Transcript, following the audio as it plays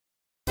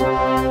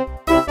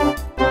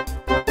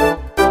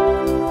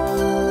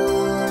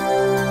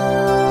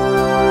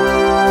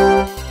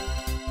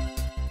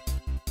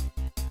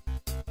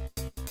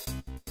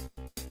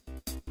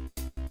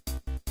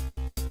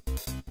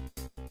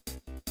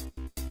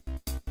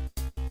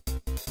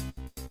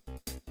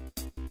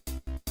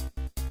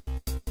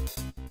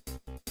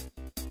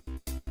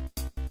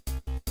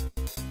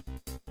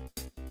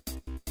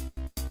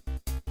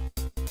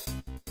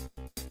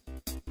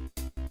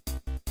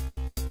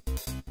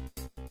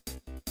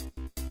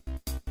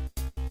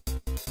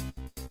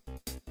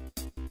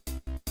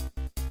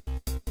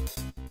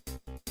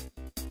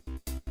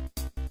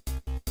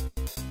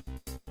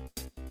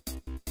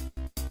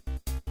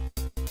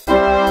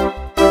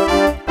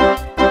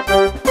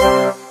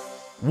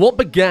What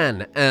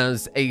began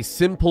as a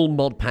simple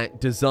mod pack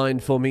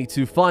designed for me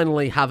to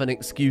finally have an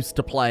excuse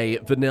to play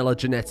Vanilla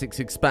Genetics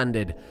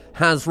Expanded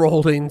has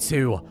rolled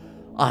into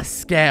a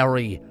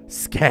scary,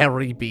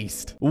 scary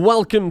beast.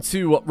 Welcome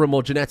to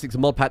Rimworld Genetics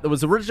mod pack that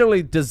was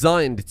originally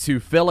designed to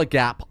fill a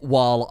gap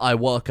while I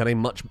work on a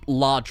much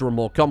larger and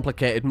more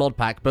complicated mod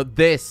pack, but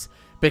this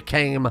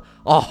became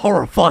a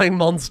horrifying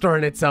monster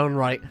in its own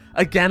right.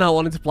 Again, I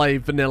wanted to play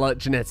Vanilla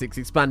Genetics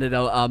Expanded,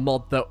 a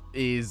mod that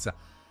is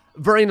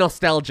very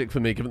nostalgic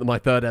for me, given that my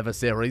third ever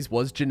series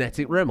was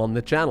Genetic Rim on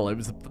the channel. It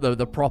was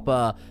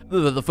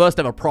the first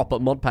ever proper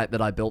mod pack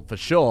that I built for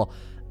sure.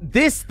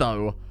 This,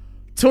 though,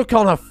 took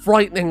on a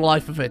frightening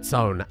life of its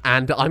own,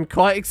 and I'm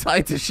quite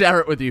excited to share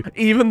it with you,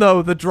 even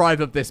though the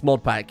drive of this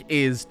mod pack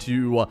is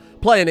to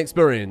play and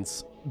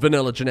experience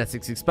Vanilla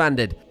Genetics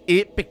Expanded.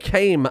 It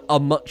became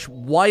a much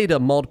wider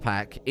mod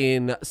pack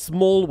in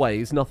small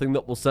ways, nothing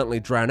that will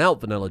certainly drown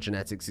out Vanilla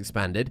Genetics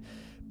Expanded,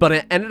 but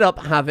it ended up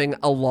having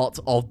a lot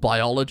of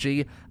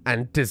biology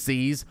and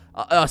disease,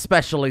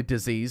 especially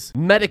disease,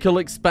 medical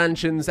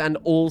expansions, and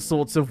all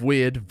sorts of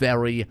weird,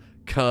 very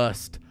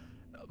cursed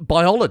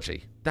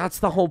biology. That's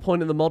the whole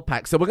point of the mod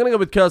pack. So we're going to go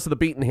with Curse of the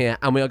Beaten here,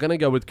 and we are going to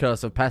go with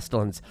Curse of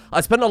Pestilence.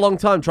 I spent a long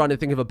time trying to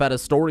think of a better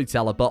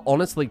storyteller, but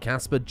honestly,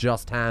 Casper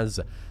just has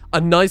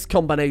a nice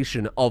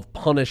combination of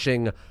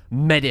punishing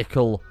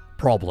medical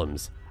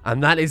problems.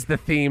 And that is the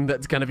theme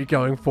that's going to be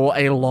going for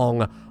a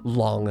long,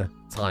 long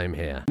time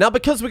here. Now,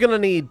 because we're going to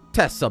need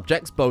test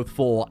subjects, both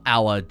for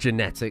our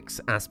genetics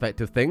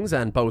aspect of things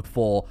and both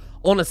for,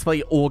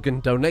 honestly, organ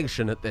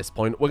donation at this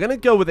point, we're going to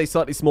go with a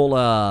slightly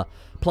smaller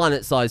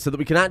planet size so that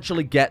we can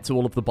actually get to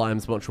all of the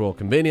biomes much more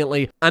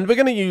conveniently. And we're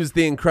going to use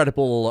the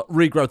incredible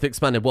regrowth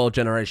expanded world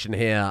generation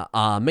here,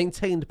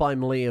 maintained by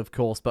Melee, of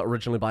course, but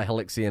originally by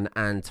Helixian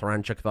and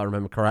Taranchuk, if I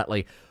remember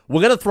correctly.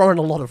 We're going to throw in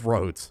a lot of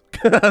roads,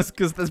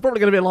 because there's probably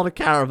going to be a lot of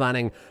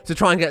caravanning to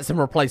try and get some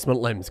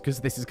replacement limbs, because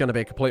this is going to be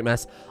a complete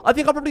mess. I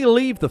think I'll probably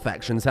leave the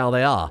factions how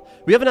they are.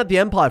 We haven't had the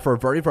Empire for a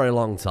very, very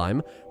long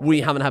time.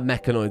 We haven't had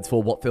mechanoids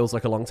for what feels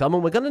like a long time,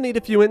 and we're going to need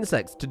a few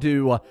insects to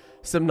do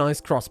some nice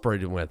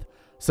crossbreeding with.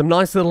 Some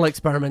nice little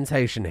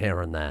experimentation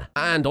here and there.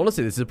 And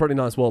honestly, this is a pretty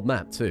nice world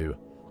map too.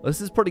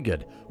 This is pretty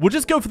good. We'll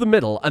just go for the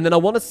middle, and then I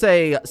want to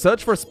say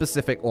search for a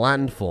specific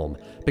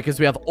landform, because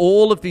we have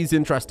all of these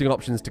interesting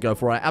options to go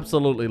for. I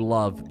absolutely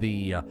love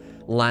the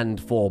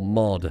landform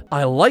mod.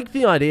 I like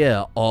the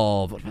idea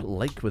of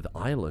lake with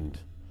island.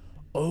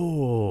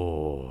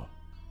 Oh.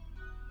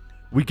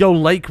 We go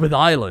lake with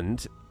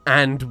island,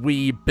 and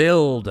we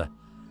build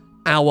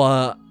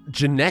our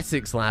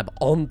genetics lab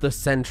on the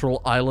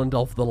central island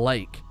of the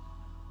lake.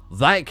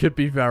 That could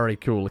be very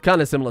cool.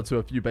 Kind of similar to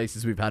a few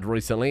bases we've had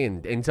recently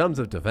in terms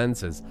of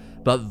defenses.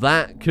 But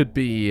that could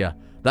be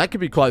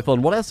quite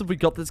fun. What else have we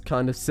got that's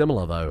kind of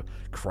similar, though?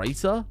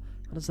 Crater?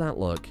 How does that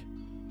look?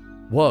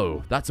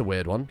 Whoa, that's a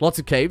weird one. Lots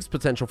of caves,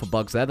 potential for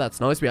bugs there.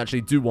 That's nice. We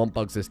actually do want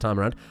bugs this time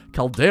around.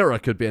 Caldera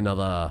could be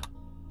another.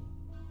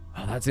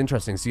 Oh, that's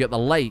interesting. So you get the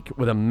lake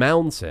with a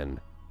mountain.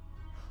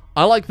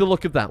 I like the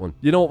look of that one.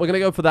 You know what? We're going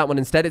to go for that one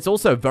instead. It's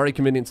also very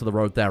convenient to the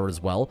road there as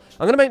well.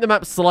 I'm going to make the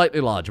map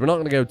slightly large. We're not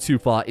going to go too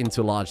far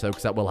into large, though,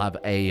 because that will have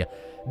a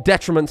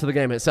detriment to the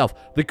game itself.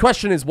 The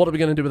question is, what are we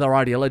going to do with our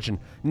Ideologion?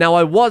 Now,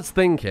 I was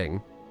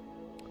thinking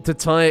to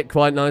tie it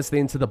quite nicely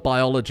into the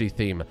biology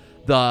theme.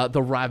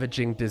 The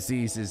ravaging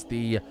diseases,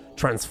 the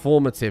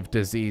transformative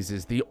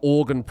diseases, the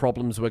organ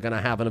problems we're going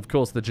to have, and, of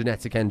course, the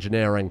genetic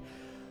engineering.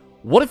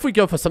 What if we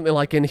go for something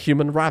like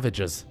Inhuman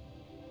Ravagers?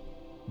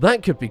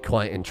 That could be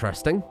quite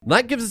interesting.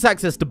 That gives us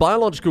access to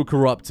biological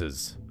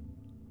corruptors,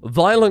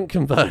 violent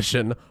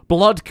conversion,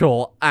 blood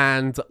core,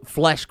 and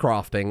flesh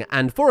crafting.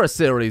 And for a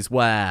series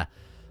where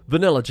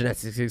Vanilla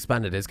Genetics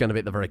Expanded is going to be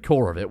at the very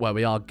core of it, where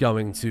we are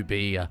going to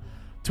be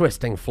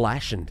twisting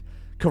flesh and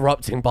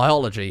corrupting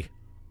biology,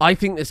 I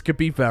think this could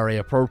be very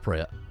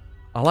appropriate.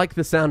 I like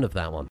the sound of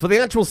that one. For the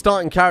actual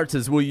starting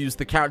characters, we'll use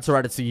the character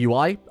editor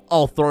UI.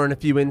 I'll throw in a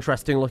few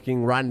interesting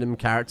looking random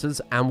characters,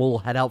 and we'll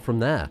head out from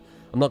there.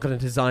 I'm not going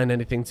to design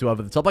anything too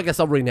over the top. I guess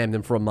I'll rename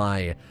them from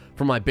my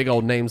big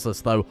old names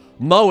list, though.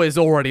 Mo is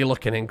already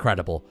looking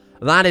incredible.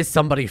 That is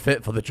somebody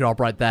fit for the job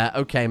right there.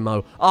 Okay,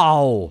 Mo.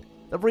 Oh,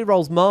 that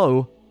rerolls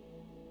Mo.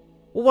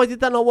 Well, why did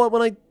that not work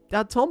when I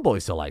had Tomboy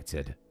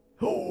selected?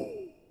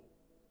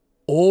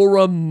 Or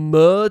a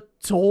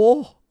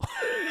Murtor?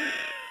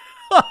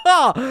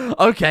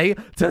 Okay,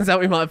 turns out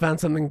we might have found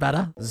something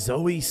better.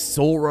 Zoe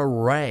Sora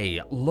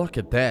Ray. Look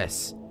at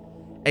this.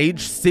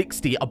 Age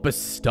 60, a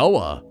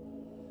bestower.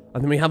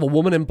 And then we have a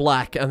woman in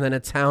black and then a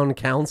town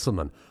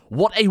councilman.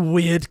 What a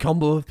weird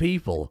combo of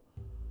people.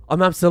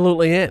 I'm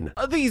absolutely in.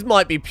 These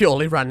might be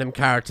purely random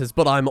characters,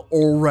 but I'm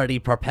already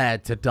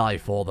prepared to die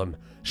for them.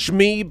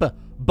 Shmeeb,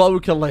 Bo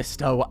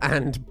Callisto,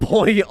 and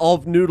Boy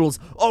of Noodles.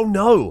 Oh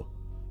no!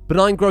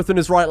 Benign growth in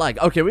his right leg.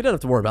 Okay, we don't have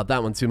to worry about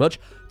that one too much.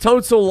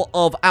 Total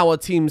of our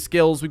team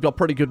skills, we've got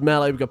pretty good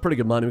melee, we've got pretty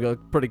good money, we've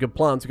got pretty good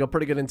plants, we've got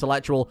pretty good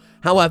intellectual.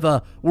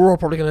 However, we're all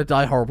probably going to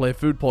die horribly of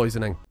food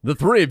poisoning. The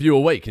three of you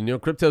awake in your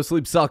crypto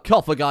sleep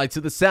sarcophagi to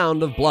the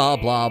sound of blah,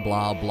 blah,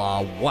 blah,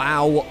 blah.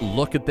 Wow,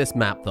 look at this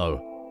map,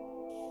 though.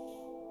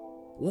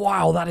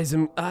 Wow, that is,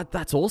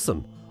 that's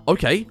awesome.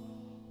 Okay,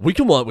 we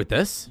can work with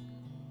this.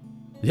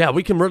 Yeah,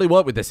 we can really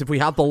work with this. If we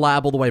have the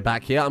lab all the way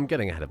back here, I'm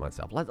getting ahead of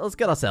myself. Let's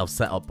get ourselves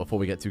set up before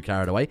we get too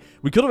carried away.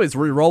 We could always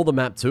re-roll the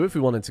map too if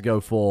we wanted to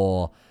go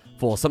for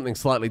something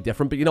slightly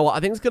different. But you know what? I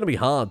think it's going to be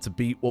hard to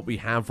beat what we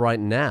have right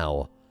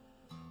now.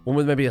 One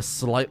with maybe a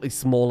slightly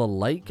smaller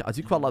lake. I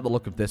do quite like the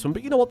look of this one,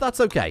 but you know what?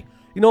 That's okay.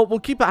 You know what? We'll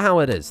keep it how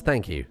it is.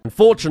 Thank you.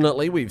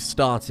 Unfortunately, we've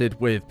started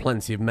with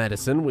plenty of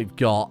medicine. We've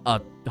got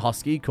a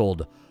husky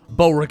called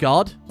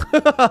Beauregard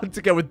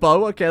to go with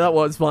Beau. Okay, that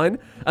works fine.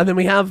 And then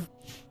we have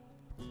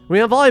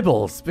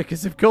eyeballs,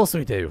 because of course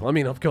we do. I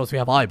mean, of course we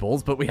have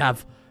eyeballs, but we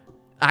have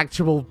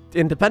actual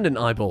independent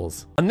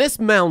eyeballs. And this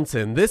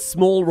mountain, this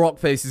small rock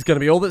face is going to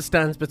be all that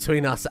stands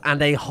between us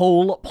and a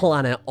whole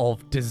planet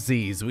of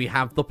disease. We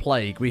have the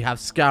plague, we have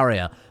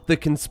scaria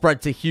that can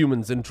spread to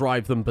humans and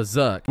drive them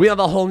berserk. We have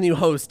a whole new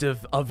host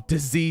of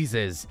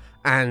diseases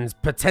and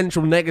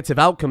potential negative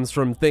outcomes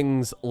from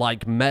things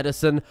like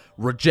medicine,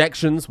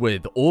 rejections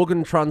with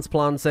organ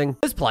transplanting.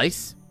 This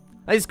place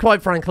is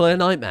quite frankly a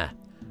nightmare.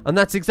 And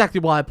that's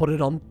exactly why I put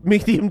it on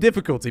medium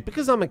difficulty,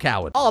 because I'm a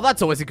coward. Oh,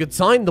 that's always a good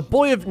sign. The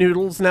boy of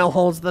noodles now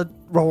holds the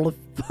role of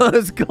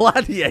first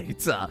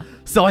gladiator.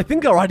 So I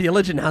think our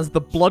Ideologion has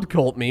the blood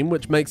court meme,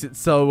 which makes it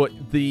so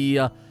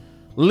the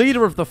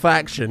leader of the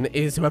faction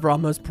is whoever our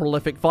most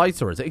prolific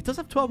fighter is. He does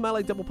have 12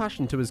 melee double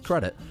passion to his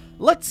credit.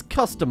 Let's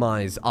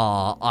customize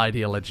our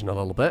Ideologion a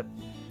little bit.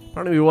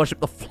 Apparently we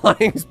worship the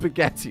flying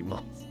spaghetti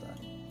monster.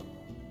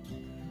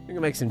 I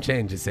can make some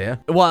changes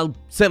here. Well,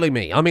 silly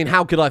me. I mean,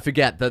 how could I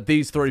forget that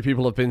these three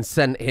people have been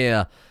sent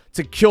here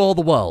to cure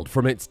the world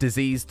from its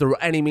disease through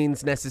any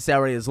means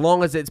necessary. As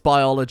long as it's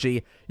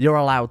biology, you're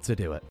allowed to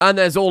do it. And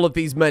there's all of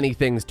these many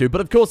things too.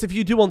 But of course, if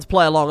you do want to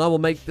play along, I will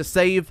make the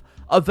save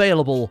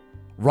available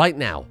right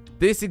now.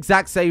 This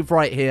exact save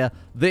right here.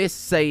 This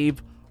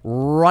save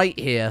right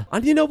here.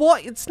 And you know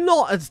what? It's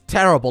not as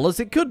terrible as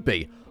it could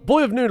be.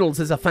 Boy of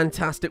Noodles is a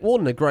fantastic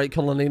warden, a great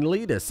colony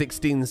leader.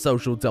 16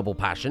 social double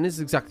passion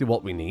is exactly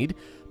what we need.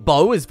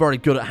 Beau is very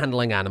good at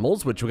handling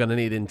animals, which we're going to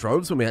need in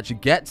droves when we actually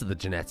get to the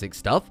genetic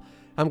stuff.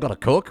 I haven't got a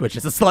cook, which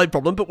is a slight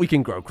problem, but we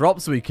can grow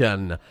crops, we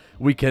can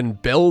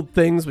build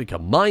things, we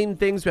can mine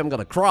things. We haven't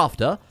got a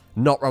crafter,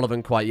 not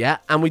relevant quite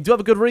yet. And we do have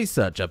a good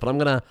researcher, but I'm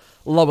going to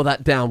lower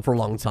that down for a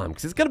long time,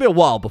 because it's going to be a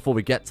while before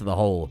we get to the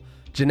whole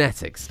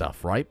genetic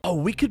stuff, right? Oh,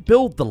 we could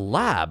build the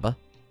lab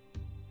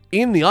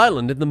in the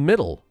island in the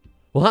middle.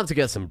 We'll have to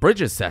get some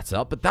bridges set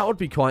up, but that would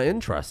be quite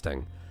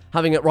interesting.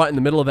 Having it right in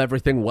the middle of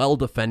everything, well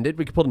defended,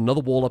 we could put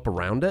another wall up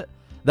around it.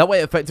 That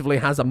way it effectively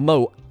has a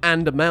moat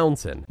and a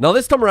mountain. Now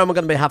this time around we're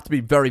going to have to be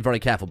very, very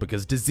careful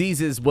because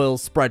diseases will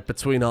spread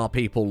between our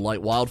people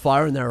like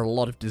wildfire, and there are a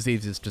lot of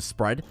diseases to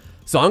spread.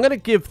 So I'm going to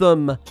give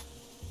them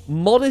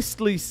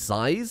modestly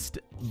sized,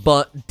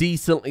 but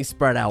decently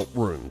spread out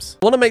rooms.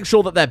 I want to make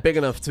sure that they're big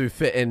enough to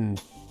fit in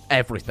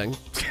everything.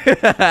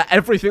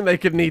 Everything they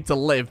could need to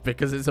live,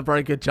 because it's a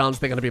very good chance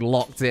they're going to be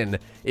locked in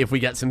if we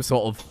get some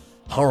sort of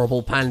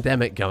horrible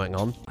pandemic going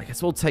on. I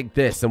guess we'll take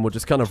this and we'll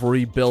just kind of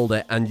rebuild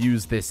it and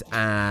use this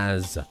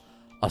as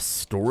a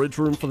storage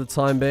room for the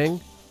time being.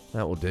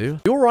 That will do.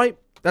 You're right.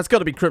 That's got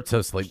to be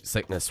crypto sleep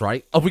sickness,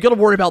 right? Oh, we got to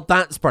worry about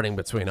that spreading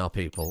between our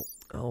people.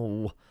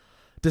 Oh,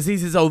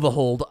 disease is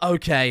overhauled.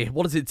 Okay,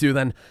 what does it do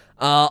then?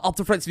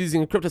 After threats of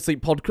using a crypto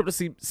sleep pod, crypto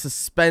sleep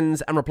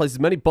suspends and replaces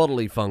many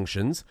bodily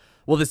functions.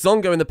 While this is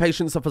ongoing, the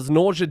patient suffers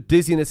nausea,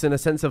 dizziness, and a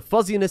sense of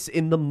fuzziness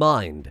in the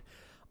mind.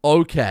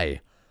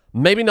 Okay.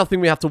 Maybe nothing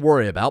we have to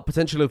worry about.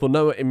 Potentially for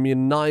no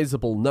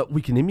immunizable. No,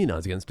 we can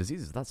immunize against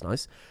diseases. That's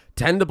nice.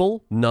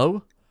 Tendable?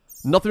 No.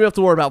 Nothing we have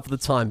to worry about for the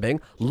time being.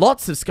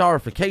 Lots of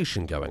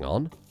scarification going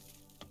on.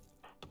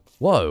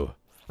 Whoa.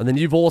 And then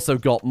you've also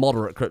got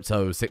moderate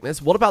crypto sickness.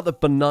 What about the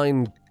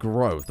benign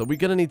growth? Are we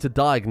going to need to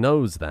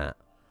diagnose that?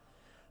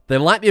 They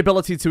lack the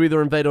ability to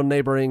either invade on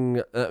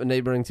neighboring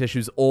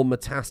tissues or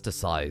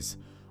metastasize.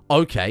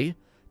 Okay.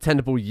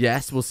 Tendable,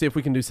 yes. We'll see if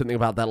we can do something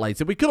about that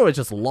later. We could always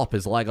just lop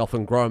his leg off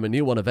and grow him a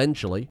new one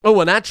eventually.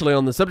 Oh, and actually,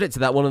 on the subject of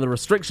that, one of the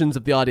restrictions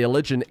of the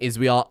Ideologion is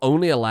we are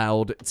only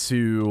allowed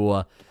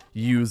to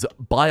use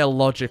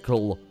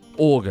biological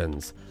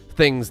organs.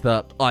 Things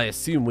that I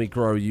assume we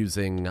grow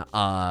using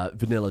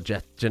vanilla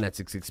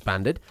genetics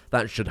expanded.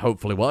 That should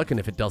hopefully work, and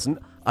if it doesn't,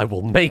 I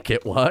will make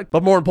it work.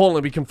 But more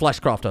importantly, we can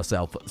fleshcraft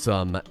ourselves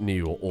some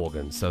new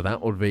organs. So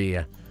that would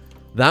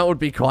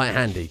be quite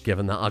handy,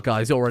 given that our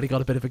guy's already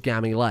got a bit of a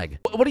gammy leg.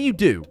 What do you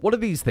do? What do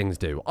these things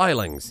do?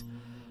 Eilings.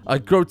 A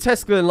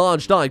grotesquely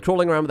enlarged eye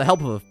crawling around with the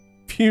help of a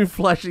few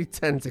fleshy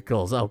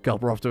tentacles. Oh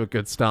god, we're off to a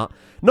good start.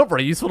 Not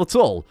very useful at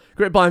all.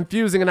 Created by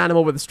infusing an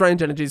animal with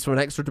strange energies from an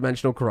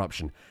extra-dimensional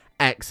corruption.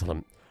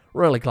 Excellent.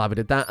 Really glad we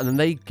did that. And then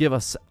they give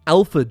us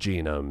alpha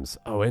genomes.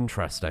 Oh,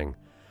 interesting.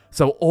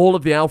 So all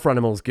of the alpha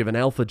animals give an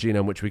alpha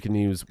genome, which we can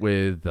use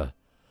with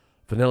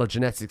vanilla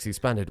genetics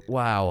expanded.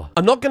 Wow.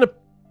 I'm not going to...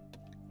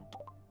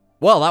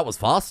 Well, that was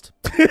fast.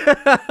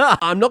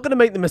 I'm not going to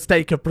make the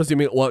mistake of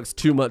presuming it works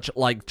too much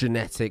like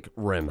genetic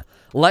Rim.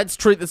 Let's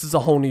treat this as a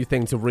whole new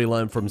thing to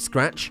relearn from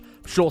scratch.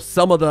 I'm sure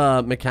some of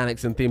the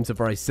mechanics and themes are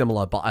very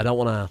similar, but I don't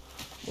want to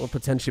We'll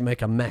potentially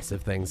make a mess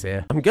of things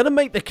here. I'm going to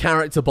make the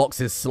character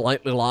boxes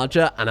slightly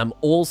larger, and I'm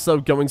also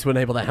going to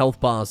enable the health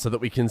bars so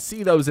that we can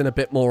see those in a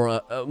bit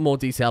more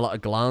detail at a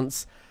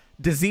glance.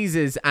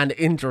 Diseases and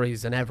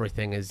injuries and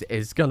everything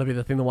is going to be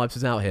the thing that wipes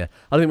us out here.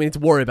 I don't think we need to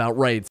worry about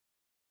raids.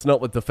 It's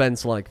not with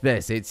defense like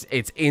this. It's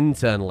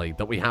internally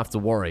that we have to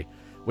worry,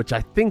 which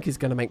I think is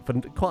going to make for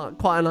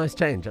quite a nice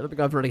change. I don't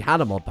think I've really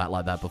had a mod pack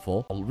like that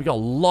before. We got a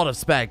lot of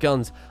spare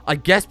guns. I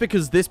guess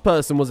because this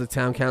person was a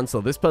town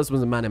council, this person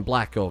was a man in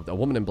black, or a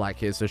woman in black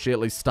here, so she at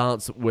least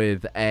starts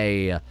with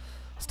a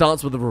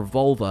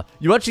revolver.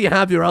 You actually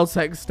have your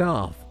LTEC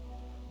staff.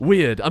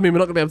 Weird. I mean, we're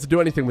not going to be able to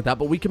do anything with that,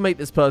 but we can make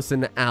this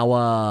person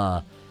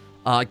our...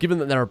 given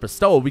that they're a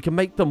bestower, we can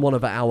make them one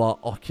of our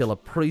ocular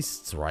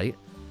priests, right?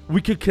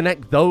 We could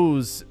connect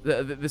those,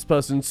 this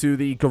person to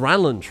the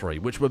Garanlan tree,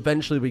 which will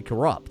eventually be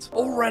corrupt.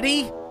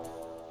 Already?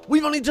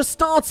 We've only just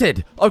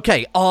started.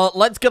 Okay,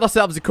 let's get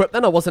ourselves equipped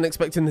then. I wasn't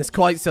expecting this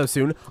quite so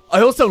soon.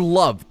 I also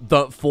love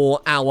that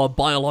for our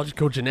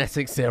biological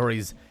genetics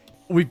series,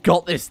 we've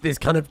got this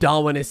kind of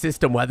Darwinist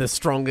system where the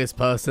strongest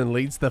person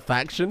leads the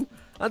faction.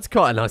 That's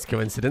quite a nice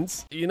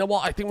coincidence. You know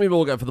what? I think we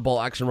will go for the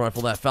bolt action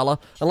rifle there, fella.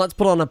 And let's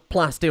put on a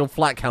plasteel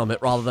flak helmet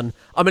rather than...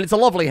 I mean, it's a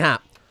lovely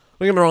hat.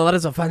 Don't get me wrong, that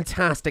is a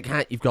fantastic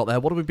hat you've got there.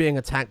 What are we being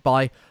attacked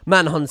by?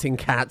 Man-hunting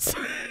cats.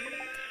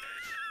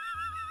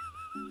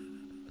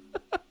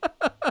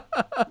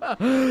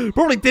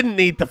 Probably didn't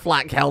need the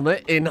flak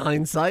helmet in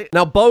hindsight.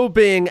 Now, Bo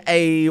being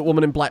a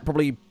woman in black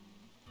probably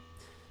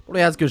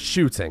has good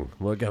shooting.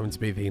 We're going to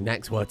be the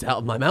next words out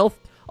of my mouth.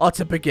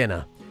 Utter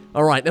beginner.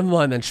 Alright, never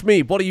mind then.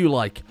 Shmeeb, what do you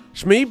like?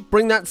 Shmeeb,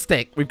 bring that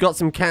stick. We've got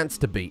some cats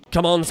to beat.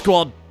 Come on,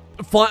 squad.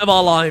 Fight of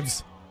our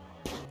lives.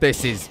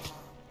 This is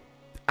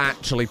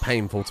actually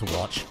painful to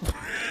watch.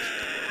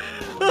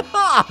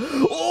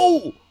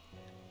 Oh!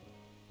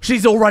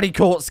 She's already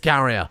caught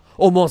Scarrier.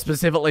 Or more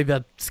specifically,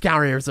 the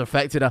Scarrier has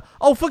affected her.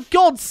 Oh, for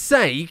God's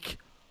sake!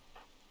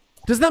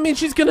 Does that mean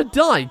she's gonna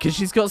die because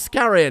she's got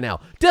Scarrier now?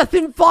 Death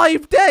in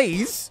 5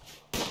 days?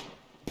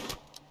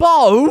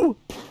 Bo?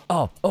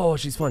 Oh,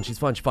 she's fine, she's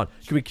fine, she's fine.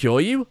 Can we cure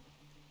you?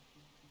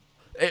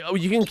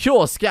 You can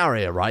cure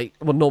Scarrier, right?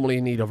 Well, normally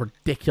you need a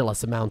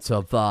ridiculous amount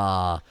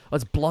of,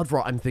 it's blood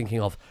rot I'm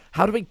thinking of.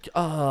 How do we,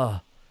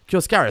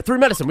 cure Scarrier? Through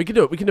medicine, we can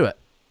do it, we can do it.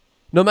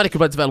 No medical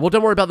beds available.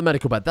 Don't worry about the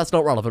medical bed. That's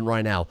not relevant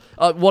right now.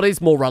 What is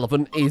more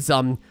relevant is,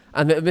 and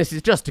this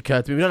has just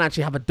occurred to me, we don't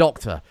actually have a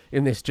doctor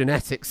in this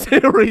genetics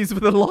series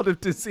with a lot of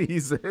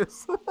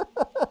diseases.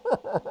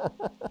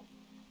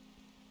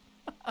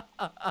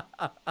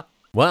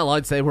 Well,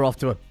 I'd say we're off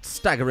to a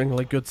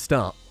staggeringly good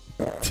start.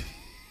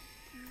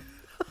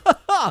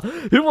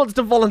 Who wants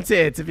to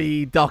volunteer to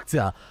be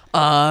doctor?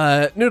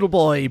 Noodle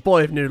Boy,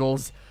 Boy of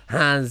Noodles,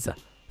 has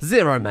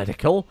 0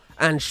 medical,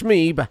 and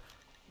Shmeeb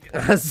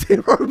has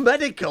 0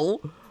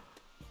 medical?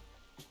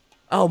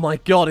 Oh my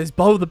god, is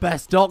Bo the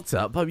best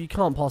doctor? Bo, you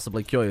can't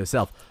possibly cure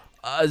yourself.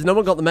 Has no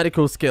one got the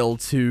medical skill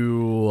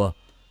to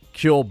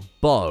cure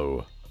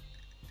Bo?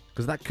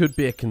 Because that could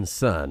be a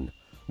concern.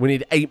 We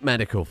need 8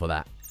 medical for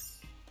that.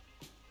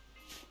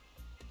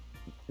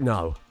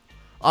 No.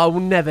 I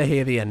will never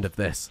hear the end of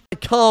this. I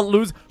can't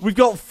lose. We've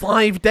got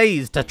 5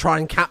 days to try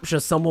and capture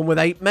someone with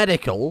 8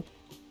 medical.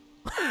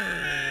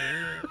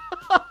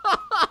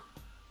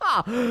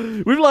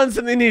 We've learned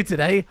something new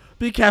today.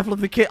 Be careful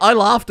of the kit. I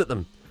laughed at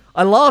them.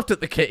 I laughed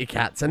at the kitty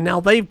cats, and now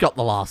they've got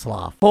the last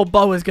laugh. Poor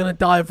Bo is going to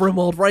die of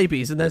Rimworld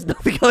rabies, and there's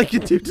nothing I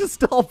can do to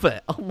stop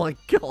it. Oh my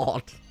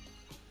god.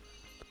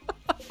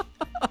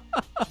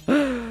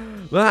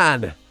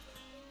 Man.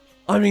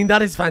 I mean,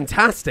 that is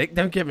fantastic.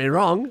 Don't get me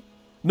wrong.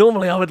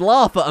 Normally, I would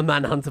laugh at a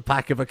manhunter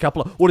pack of a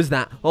couple of... What is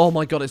that? Oh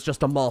my god, it's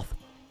just a moth.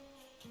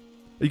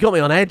 You got me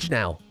on edge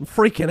now. I'm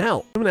freaking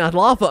out. Normally, I'd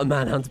laugh at a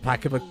manhunter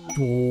pack of a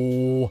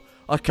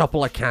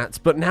couple of cats,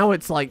 but now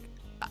it's like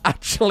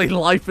actually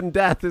life and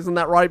death. Isn't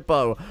that right,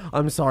 Bo?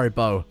 I'm sorry,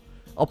 Bo.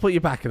 I'll put you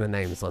back in the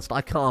names list.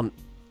 I can't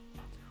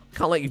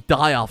let you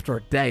die after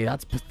a day.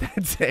 That's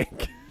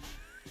pathetic.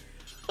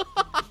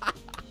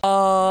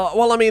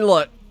 Well, I mean,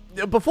 look.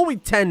 Before we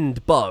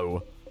tend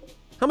Bo,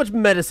 how much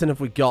medicine have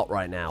we got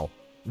right now?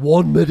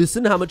 1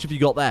 medicine? How much have you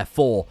got there?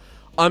 4.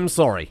 I'm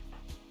sorry.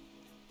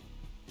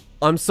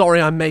 I'm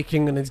sorry I'm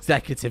making an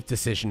executive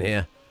decision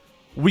here.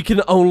 We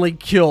can only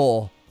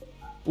cure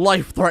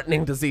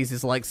life-threatening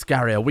diseases like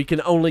Scarrier. We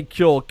can only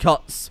cure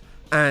cuts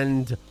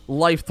and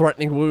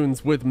life-threatening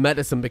wounds with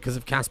medicine because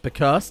of Casper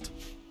Cursed.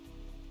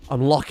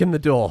 I'm locking the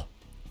door.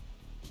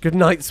 Good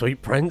night,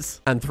 sweet prince.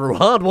 And through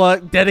hard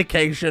work,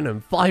 dedication,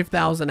 and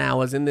 5,000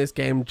 hours in this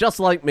game, just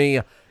like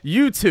me,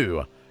 you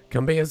too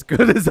can be as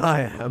good as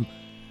I am.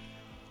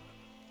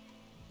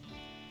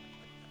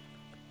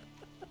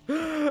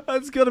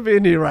 That's gotta be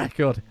a new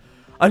record.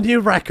 A new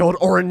record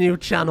or a new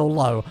channel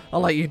low.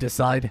 I'll let you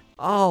decide.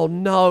 Oh,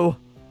 no.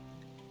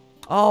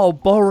 Oh,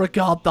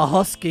 Beauregard the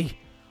Husky.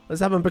 This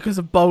happened because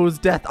of Bo's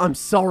death. I'm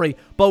sorry.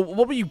 Bo,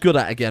 what were you good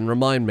at again?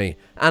 Remind me.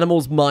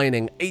 Animals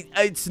mining.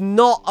 It's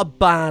not a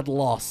bad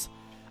loss.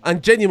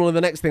 And genuinely,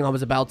 the next thing I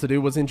was about to do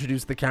was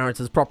introduce the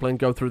characters properly and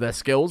go through their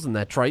skills and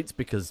their traits,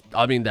 because,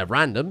 I mean, they're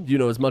random. You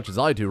know as much as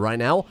I do right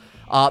now.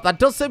 That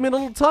does save me a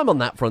little time on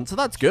that front, so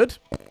that's good.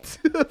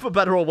 For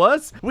better or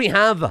worse. We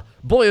have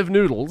Boy of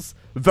Noodles,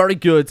 very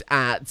good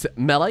at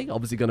melee.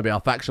 Obviously going to be our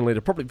faction leader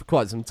probably for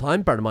quite some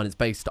time. Bear in mind it's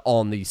based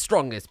on the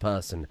strongest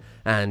person,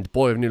 and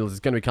Boy of Noodles is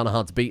going to be kind of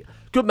hard to beat.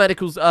 Good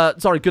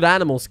good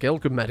animal skill.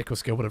 Good medical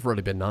skill would have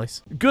really been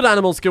nice. Good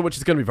animal skill, which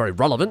is going to be very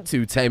relevant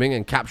to taming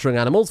and capturing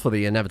animals for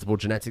the inevitable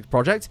genetics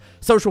project.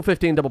 Social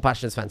 15, double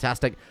passion is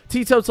fantastic.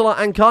 Teetotaler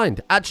and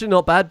kind. Actually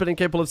not bad, but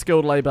incapable of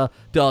skilled labor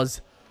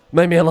does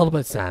make me a little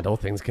bit sad, all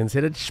things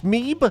considered.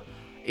 Shmeeb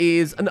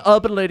is an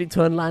urban lady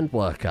turned land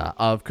worker,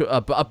 of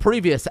a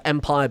previous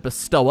Empire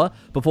bestower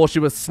before she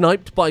was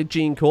sniped by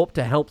Genecorp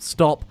to help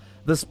stop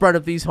the spread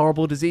of these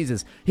horrible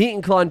diseases.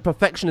 Heat-inclined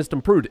perfectionist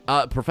and prude.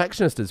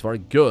 Perfectionist is very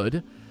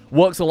good.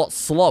 Works a lot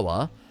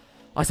slower.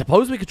 I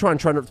suppose we could try and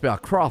train her up to be our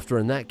crafter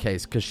in that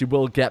case, because she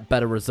will get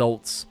better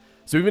results.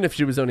 So even if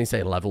she was only,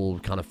 say, level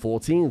kind of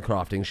 14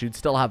 crafting, she'd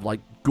still have,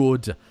 like,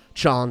 good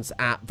chance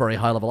at very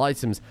high-level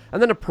items. And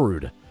then a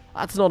prude.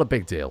 That's not a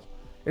big deal.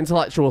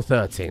 Intellectual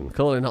 13.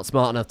 Clearly not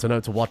smart enough to know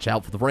to watch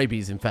out for the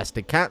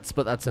rabies-infested cats,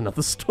 but that's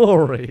another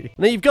story.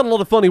 Now, you've got a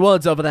lot of funny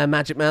words over there,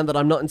 Magic Man, that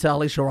I'm not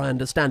entirely sure I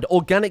understand.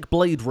 Organic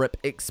blade rip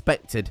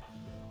expected.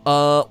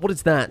 What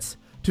is that?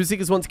 Two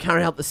seekers want to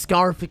carry out the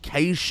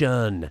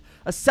scarification.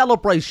 A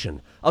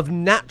celebration of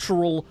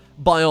natural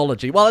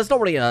biology. Well, it's not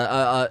really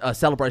a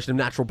celebration of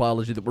natural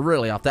biology that we're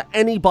really after.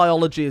 Any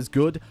biology is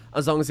good,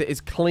 as long as it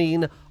is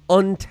clean,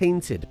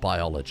 untainted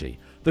biology.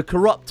 The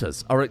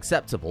corruptors are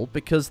acceptable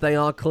because they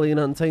are clean,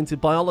 untainted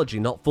biology,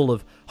 not full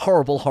of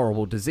horrible,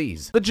 horrible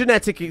disease. The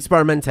genetic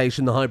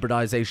experimentation, the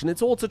hybridization,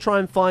 it's all to try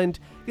and find,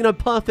 you know,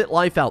 perfect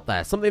life out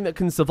there. Something that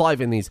can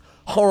survive in these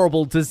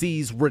horrible,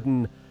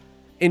 disease-ridden,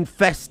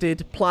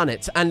 infested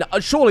planets. And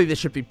surely this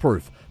should be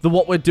proof that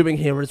what we're doing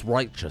here is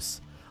righteous.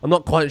 I'm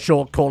not quite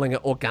sure calling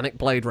it organic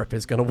blade rip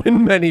is going to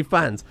win many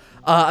fans.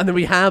 And then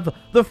we have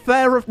the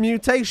Fair of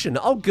Mutation.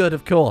 Oh, good,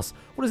 of course.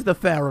 What is the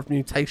Fair of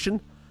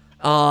Mutation?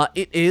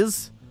 It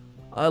is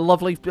a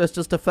lovely, it's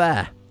just a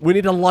fair. We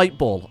need a light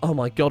ball. Oh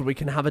my god, we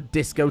can have a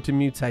disco to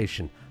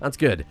mutation. That's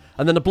good.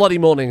 And then a bloody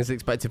morning is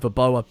expected for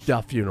Bo,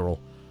 a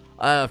funeral.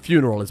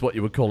 Funeral is what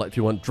you would call it if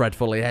you want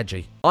dreadfully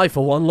edgy. I,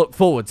 for one, look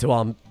forward to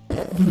our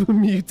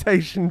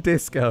mutation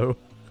disco.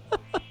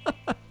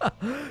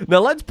 Now,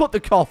 let's put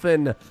the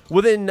coffin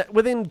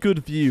within good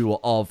view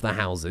of the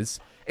houses.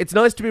 It's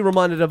nice to be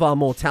reminded of our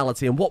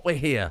mortality and what we're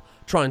here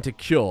trying to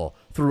cure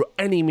through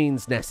any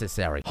means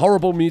necessary.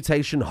 Horrible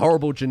mutation,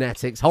 horrible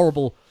genetics,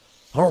 horrible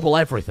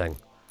everything.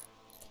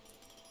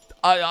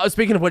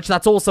 Speaking of which,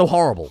 that's also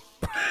horrible.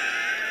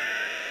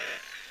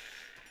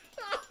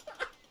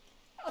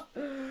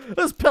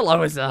 This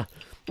pillow is a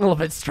little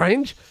bit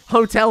strange.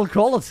 Hotel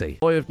quality.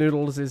 Boy of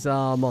Noodles is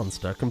a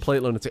monster.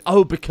 Complete lunatic.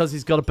 Oh, because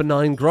he's got a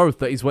benign growth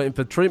that he's waiting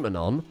for treatment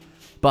on.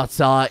 But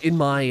in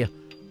my,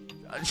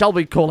 shall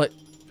we call it,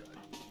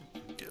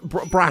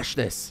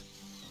 brashness,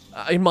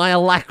 in my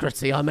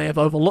alacrity, I may have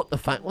overlooked the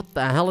fact. What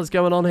the hell is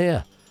going on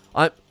here?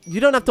 You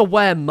don't have to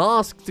wear a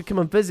mask to come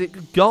and visit.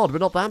 Good God, we're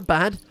not that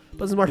bad.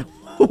 Doesn't wear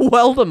a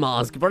welder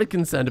mask. Very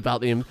concerned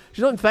about the.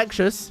 She's not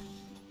infectious.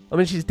 I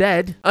mean, she's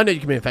dead. I know you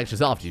can be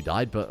infectious after you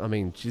died, but I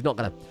mean, she's not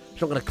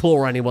gonna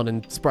claw anyone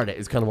and spread it.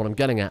 Is kind of what I'm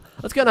getting at.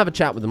 Let's go and have a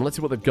chat with them. Let's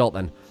see what they've got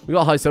then. We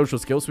got high social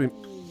skills. So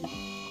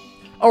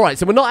all right,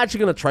 so we're not actually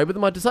going to trade with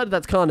them. I decided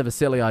that's kind of a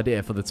silly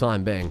idea for the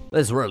time being.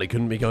 This really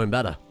couldn't be going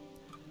better.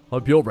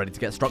 Hope you're ready to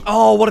get struck.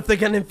 Oh, what if they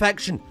get an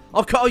infection?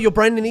 I'll cut your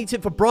brain and eat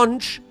it for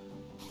brunch.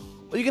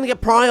 Are you going to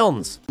get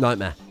prions?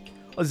 Nightmare.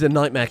 This is a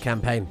nightmare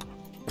campaign.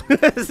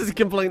 This is a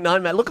complete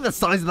nightmare. Look at the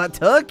size of that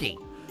turkey.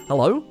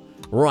 Hello?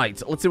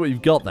 Right, let's see what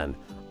you've got then.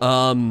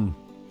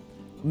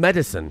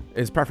 Medicine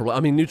is preferable. I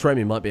mean,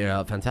 Nutramium might be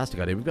a fantastic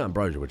idea. We've got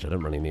Ambrosia, which I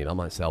don't really need. I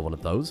might sell one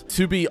of those.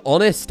 To be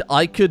honest,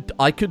 I could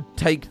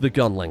take the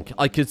gun link.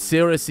 I could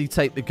seriously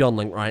take the gun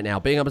link right now.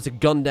 Being able to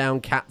gun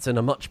down cats in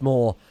a much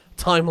more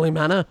timely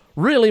manner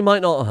really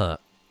might not hurt.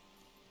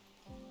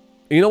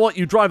 You know what?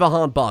 You drive a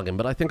hard bargain,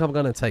 but I think I'm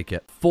going to take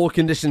it. For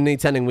condition need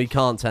tending, we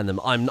can't tend them.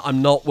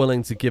 I'm not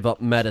willing to give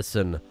up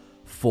medicine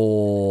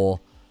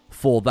for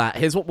that.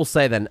 Here's what we'll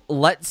say then.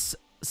 Let's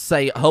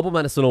say herbal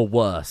medicine or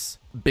worse,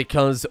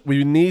 because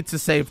we need to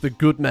save the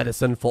good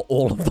medicine for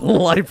all of the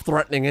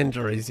life-threatening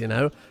injuries, you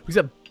know? We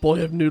said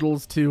Boy of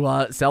Noodles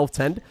to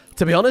self-tend.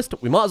 To be honest,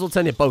 we might as well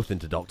turn you both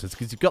into doctors,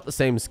 because you've got the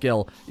same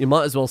skill. You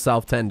might as well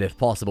self-tend if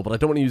possible, but I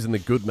don't want to use in the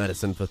good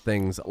medicine for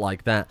things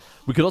like that.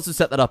 We could also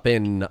set that up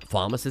in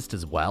pharmacist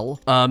as well.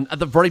 At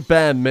the very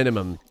bare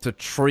minimum, to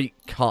treat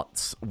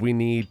cuts, we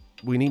need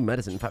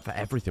medicine. In fact, for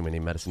everything we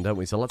need medicine, don't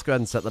we? So let's go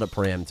ahead and set that up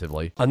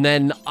preemptively. And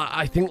then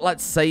I think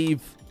let's save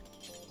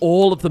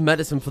all of the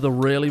medicine for the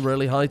really,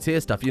 really high tier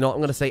stuff. You know what?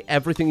 I'm going to say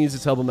everything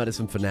uses herbal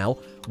medicine for now.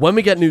 When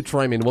we get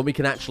Nutramium, when we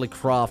can actually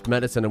craft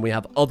medicine and we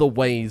have other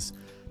ways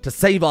to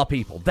save our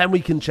people, then we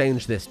can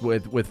change this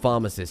with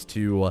pharmacists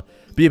to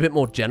be a bit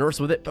more generous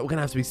with it. But we're going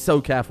to have to be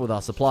so careful with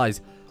our supplies.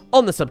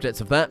 On the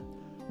subject of that,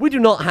 We do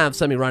not have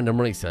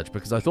semi-random research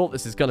because I thought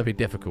this is going to be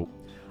difficult.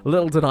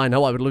 Little did I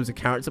know I would lose a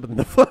character within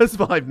the first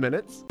 5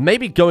 minutes.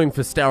 Maybe going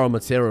for sterile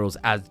materials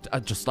as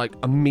just like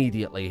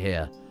immediately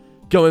here.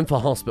 Going for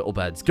hospital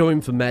beds, going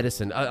for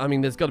medicine. I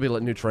mean, there's got to be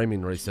like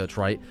Nutramian research,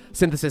 right?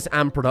 Synthesis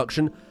and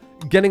production.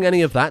 Getting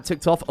any of that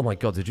ticked off. Oh my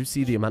god, did you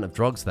see the amount of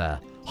drugs there?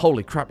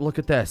 Holy crap, look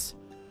at this.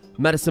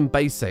 Medicine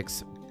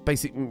basics.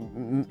 Basic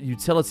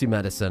utility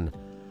medicine.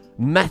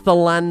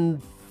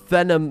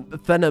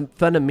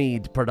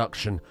 Methylamphetamide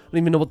production. I don't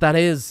even know what that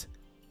is.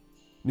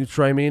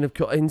 Nutramian, of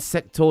course.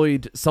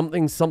 Insectoid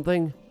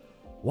something.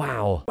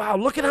 Wow. Wow,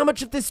 look at how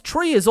much of this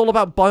tree is all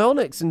about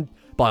bionics and...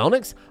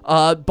 Bionics?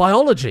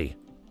 Biology.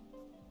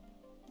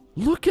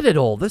 Look at it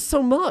all. There's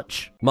so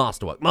much.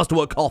 Masterwork.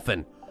 Masterwork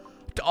coffin.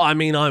 I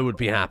mean, I would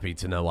be happy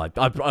to know.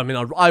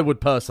 I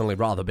would personally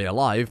rather be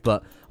alive,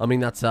 but I mean,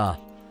 that's a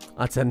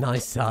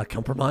nice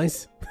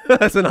compromise.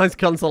 That's a nice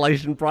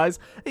consolation prize.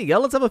 Here you go.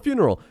 Let's have a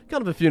funeral.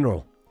 Can't have a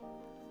funeral.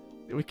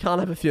 We can't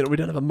have a funeral. We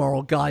don't have a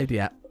moral guide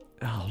yet.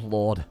 Oh,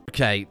 Lord.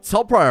 Okay,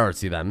 top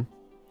priority then.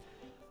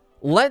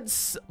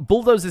 Let's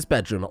bulldoze this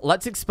bedroom.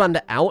 Let's expand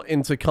it out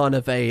into kind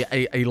of a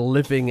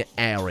living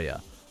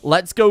area.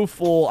 Let's go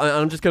for...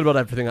 I'm just going to build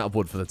everything out of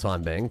wood for the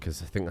time being,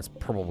 because I think that's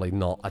probably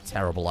not a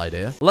terrible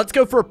idea. Let's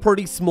go for a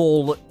pretty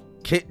small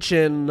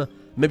kitchen,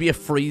 maybe a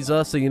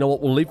freezer. So you know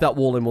what? We'll leave that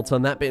wall in. We'll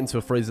turn that bit into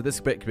a freezer. This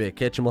bit could be a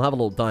kitchen. We'll have a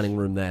little dining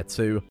room there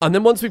too. And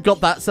then once we've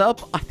got that set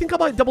up, I think I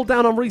might double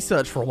down on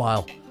research for a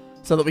while,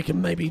 so that we can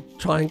maybe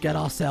try and get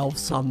ourselves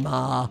some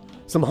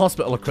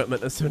hospital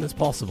equipment as soon as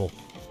possible.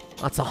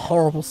 That's a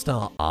horrible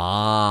start.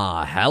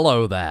 Ah,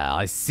 hello there.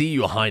 I see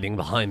you hiding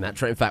behind that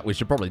tree. In fact, we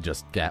should probably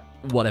just get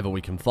whatever we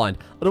can find.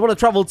 I don't want to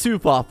travel too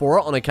far for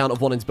it on account of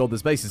wanting to build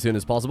this base as soon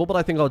as possible, but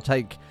I think I'll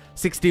take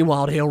 16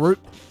 Wild Heal route.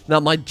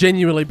 That might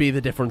genuinely be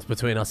the difference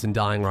between us and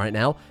dying right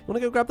now. You want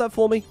to go grab that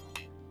for me?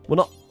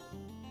 We'll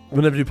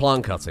never do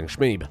plant cutting.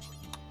 Shmeeb.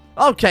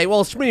 Okay,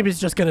 well, Shmeeb is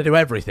just going to do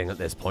everything at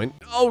this point.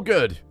 Oh,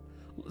 good.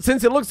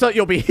 Since it looks like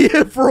you'll be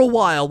here for a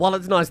while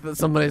it's nice that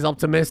somebody's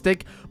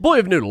optimistic, Boy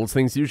of Noodles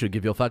thinks you should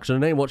give your faction a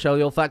name. What shall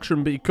your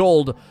faction be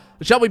called?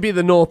 Shall we be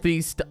the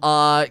Northeast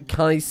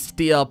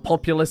Kaistia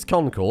Populist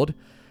Concord?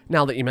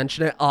 Now that you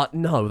mention it,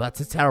 no, that's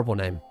a terrible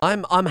name.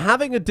 I'm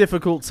having a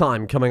difficult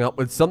time coming up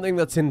with something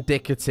that's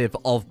indicative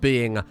of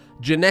being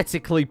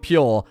genetically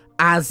pure,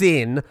 as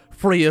in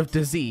free of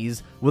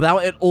disease,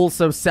 without it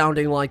also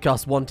sounding like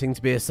us wanting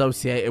to be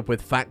associated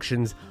with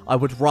factions I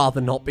would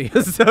rather not be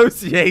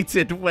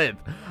associated with.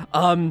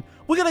 We're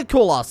gonna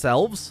call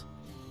ourselves...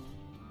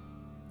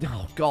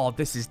 Oh god,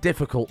 this is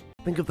difficult.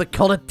 Think of the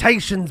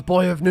connotations,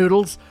 Boy of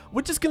Noodles.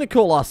 We're just gonna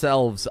call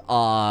ourselves,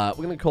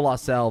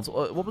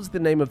 what was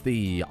the name of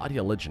the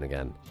Ideologion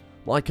again?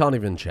 Well, I can't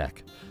even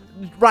check.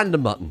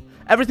 Random button.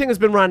 Everything has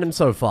been random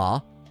so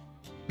far.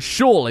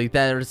 Surely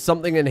there is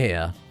something in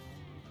here.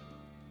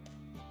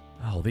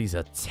 Oh, these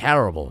are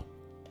terrible.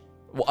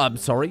 Well, I'm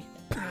sorry.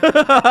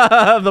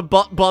 The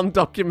Butt Bum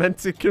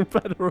Documented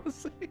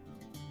Confederacy.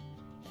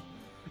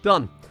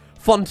 Done.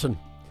 Funton.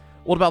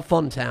 What about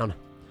Funtown?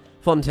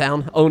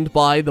 Funtown, owned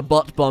by the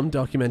Butt Bum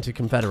Documented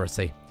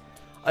Confederacy.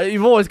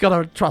 You've always got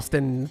to trust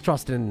in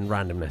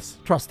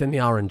randomness. Trust in the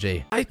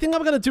RNG. I think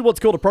I'm going to do what's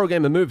called a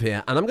pro-gamer move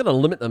here, and I'm going to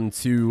limit them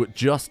to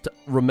just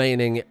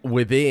remaining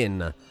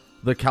within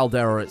the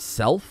caldera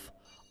itself.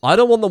 I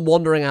don't want them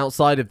wandering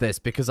outside of this,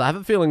 because I have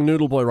a feeling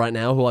Noodle Boy right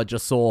now, who I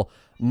just saw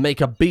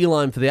make a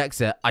beeline for the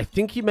exit, I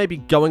think he may be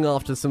going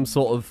after some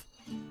sort of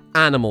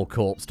animal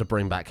corpse to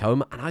bring back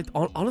home, and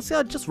honestly,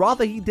 I'd just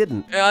rather he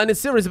didn't. In a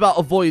series about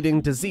avoiding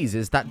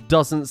diseases, that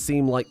doesn't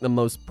seem like the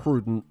most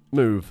prudent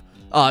move.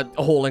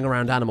 Hauling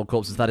around animal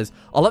corpses, that is.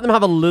 I'll let them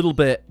have a little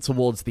bit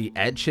towards the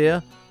edge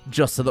here,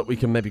 just so that we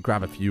can maybe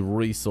grab a few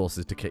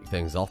resources to kick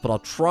things off, but I'll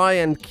try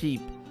and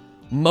keep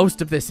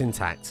most of this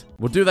intact.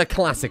 We'll do the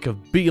classic of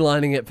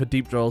beelining it for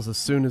deep drills as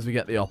soon as we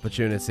get the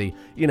opportunity,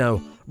 you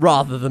know,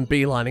 rather than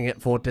beelining it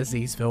for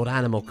disease-filled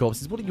animal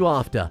corpses. What are you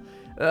after?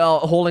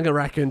 Hauling a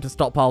raccoon to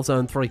stockpile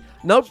zone 3.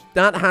 Nope,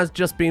 that has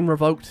just been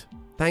revoked.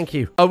 Thank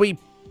you. Are we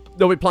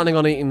planning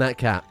on eating that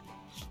cat?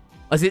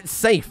 Is it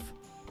safe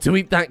to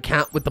eat that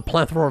cat with the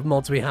plethora of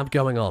mods we have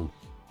going on?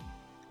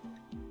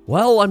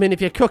 Well, I mean,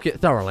 if you cook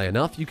it thoroughly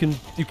enough, you can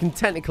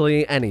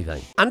technically eat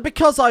anything. And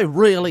because I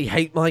really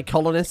hate my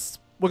colonists,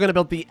 we're going to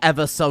build the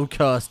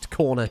ever-so-cursed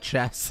corner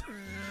chess.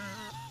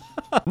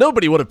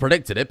 Nobody would have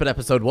predicted it, but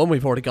episode 1,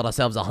 we've already got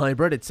ourselves a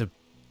hybrid. It's a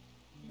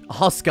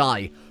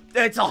Husky.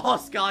 It's a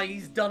Husky.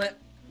 He's done it.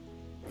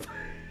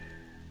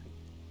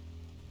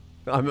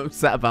 I'm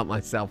upset about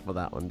myself for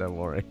that one, don't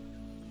worry.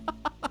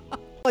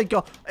 Oh my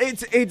god,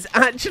 it's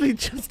actually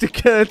just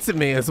occurred to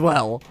me as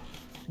well.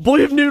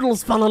 Boy of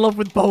Noodles fell in love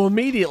with Bo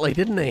immediately,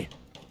 didn't he?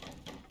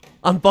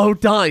 And Bo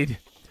died.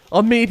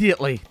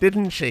 Immediately,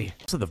 didn't she?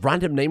 So the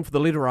random name for the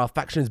leader of our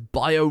faction is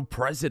Bio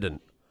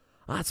President.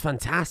 That's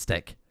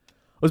fantastic.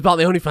 It was about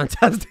the only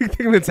fantastic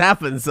thing that's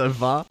happened so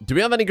far. Do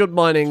we have any good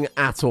mining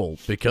at all?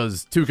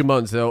 Because 2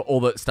 components are all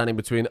that's standing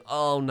between,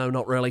 oh no,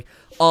 not really,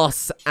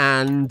 us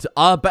and,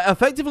 but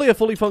effectively a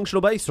fully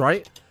functional base,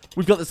 right?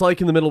 We've got this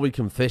lake in the middle we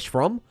can fish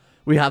from.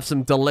 We have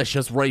some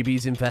delicious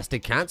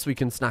rabies-infested cats we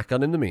can snack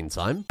on in the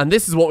meantime. And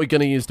this is what we're going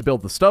to use to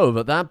build the stove.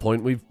 At that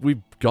point,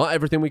 we've got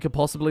everything we could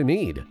possibly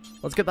need.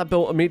 Let's get that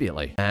built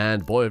immediately.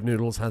 And Boy of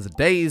Noodles has a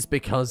daze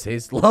because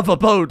his lover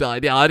Bo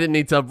died. Yeah, I didn't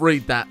need to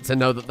read that to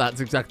know that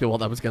that's exactly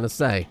what I was going to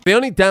say. The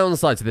only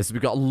downside to this is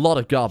we've got a lot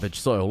of garbage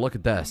soil. Look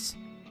at this.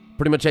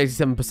 Pretty much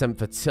 87%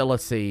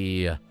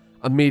 fertility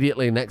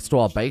immediately next to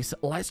our base.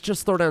 Let's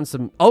just throw down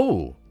some...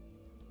 Oh!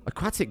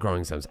 Aquatic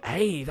growing zones.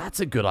 Hey, that's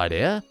a good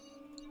idea.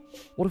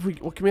 What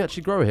can we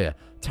actually grow here?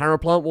 Taro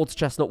plant, water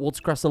chestnut,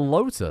 watercress, and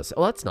lotus.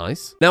 Oh, that's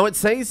nice. Now, it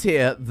says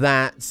here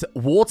that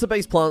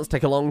water-based plants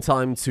take a long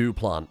time to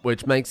plant,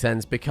 which makes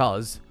sense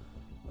because,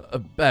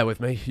 bear with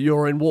me,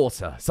 you're in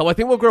water. So I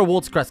think we'll grow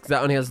watercress because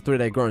that only has a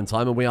 3-day growing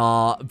time, and we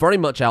are very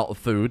much out of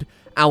food.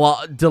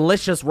 Our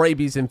delicious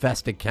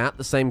rabies-infested cat,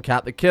 the same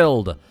cat that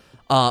killed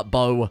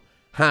Bo,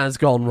 has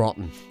gone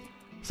rotten.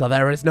 So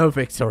there is no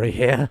victory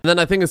here. And then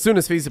I think as soon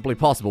as feasibly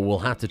possible, we'll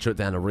have to shut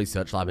down a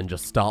research lab and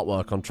just start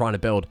work on trying to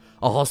build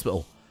a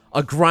hospital.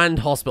 A grand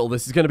hospital.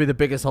 This is going to be the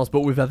biggest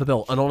hospital we've ever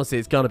built. And honestly,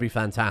 it's going to be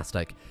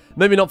fantastic.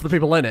 Maybe not for the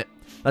people in it.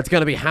 That's going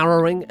to be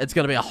harrowing. It's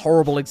going to be a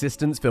horrible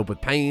existence filled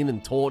with pain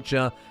and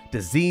torture,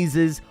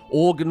 diseases,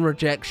 organ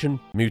rejection,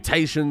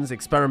 mutations,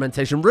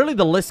 experimentation. Really,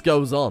 the list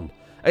goes on.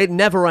 It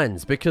never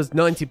ends because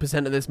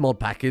 90% of this mod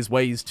pack is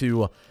ways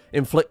to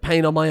inflict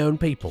pain on my own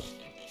people.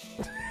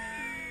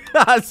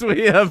 As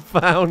we have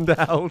found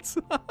out.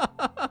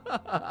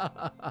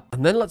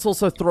 And then let's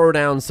also throw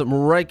down some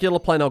regular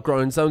plain old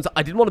growing zones.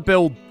 I didn't want to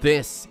build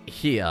this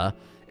here.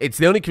 It's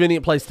the only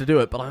convenient place to do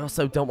it, but I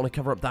also don't want to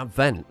cover up that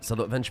vent, so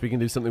that eventually we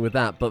can do something with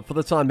that. But for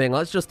the time being,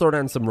 let's just throw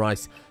down some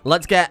rice.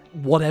 Let's get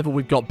whatever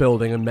we've got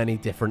building in many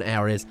different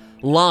areas.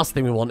 Last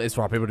thing we want is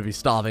for our people to be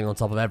starving on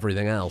top of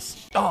everything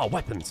else. Oh,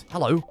 weapons.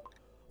 Hello.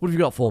 What have you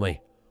got for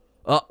me?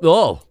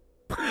 Oh.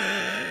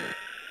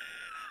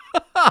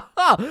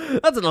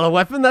 That's another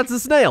weapon. That's a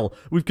snail.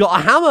 We've got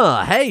a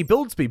hammer. Hey,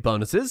 build speed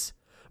bonuses.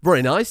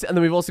 Very nice. And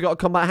then we've also got a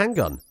combat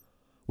handgun,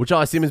 which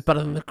I assume is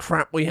better than the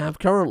crap we have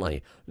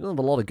currently. We don't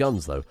have a lot of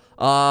guns, though.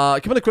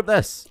 Come and equip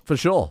this, for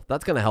sure.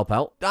 That's going to help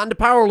out. And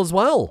apparel as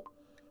well.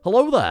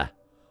 Hello there.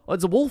 Oh,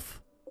 it's a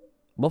wolf.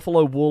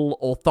 Buffalo wool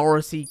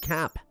authority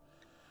cap.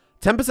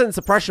 10%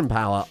 suppression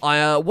power.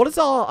 What does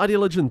our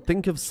Ideologian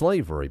think of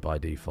slavery by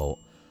default?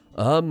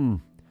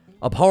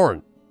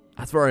 Abhorrent.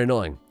 That's very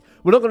annoying.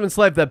 We're not going to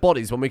enslave their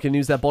bodies when we can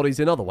use their bodies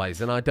in other ways,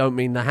 and I don't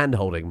mean the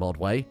hand-holding mod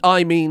way.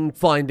 I mean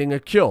finding a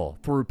cure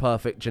through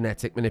perfect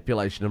genetic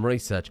manipulation and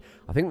research.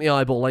 I think the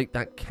eyeball ate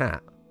that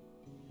cat.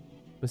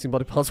 Missing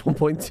body parts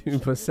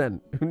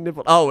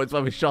 1.2%. Oh, it's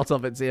when we shot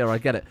off its ear, I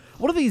get it.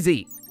 What do these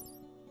eat?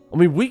 I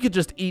mean, we could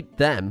just eat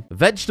them.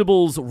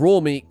 Vegetables,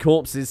 raw meat,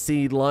 corpses,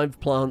 seed, live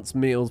plants,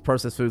 meals,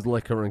 processed foods,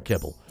 liquor, and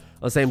kibble.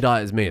 The same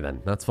diet as me,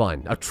 then. That's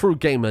fine. A true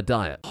gamer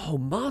diet. Oh,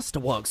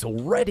 Masterworks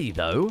already,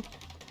 though.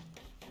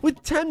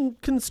 With 10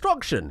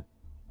 construction.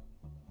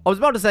 I was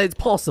about to say it's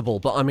possible,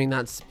 but I mean,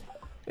 that's...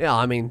 Yeah,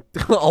 I mean,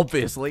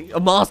 obviously.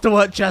 A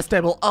Masterwork chess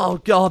table. Oh,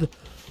 God.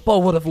 Bo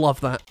would have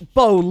loved that.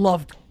 Bo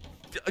loved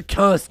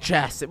Cursed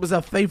Chess. It was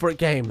her favorite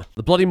game.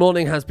 The bloody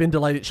morning has been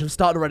delayed. It should have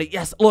started already.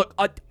 Yes, look,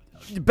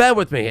 bear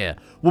with me here.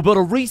 We'll build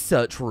a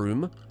research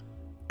room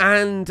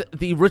and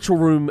the ritual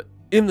room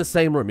in the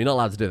same room. You're not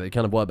allowed to do that. You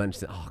kind of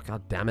workbench it. Oh,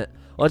 God damn it.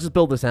 I'll just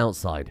build this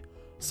outside.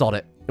 Sod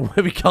it.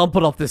 We can't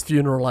put off this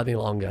funeral any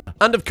longer.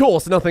 And of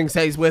course, nothing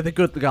says we're the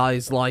good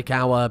guys like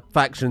our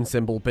faction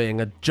symbol being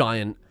a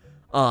giant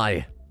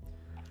eye.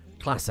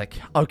 Classic.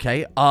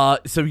 Okay,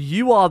 so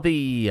you are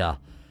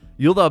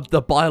you're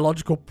the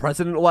biological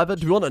president or whatever.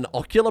 Do we want an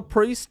ocular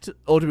priest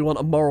or do we want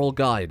a moral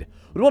guide?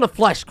 Do we want a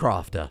flesh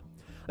crafter?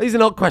 These are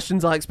not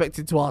questions I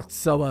expected to ask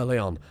so early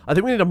on. I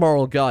think we need a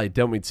moral guide,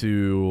 don't we,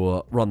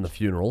 to run the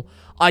funeral.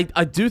 I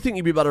do think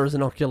you'd be better as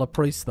an ocular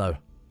priest, though.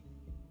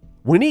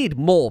 We need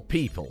more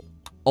people,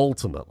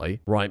 ultimately.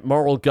 Right,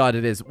 moral guide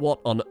it is. What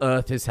on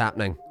earth is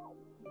happening?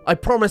 I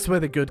promise we're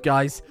the good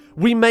guys.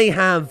 We may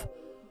have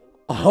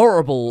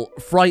horrible,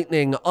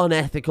 frightening,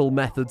 unethical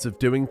methods of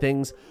doing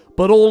things,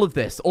 but all of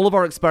this, all of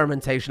our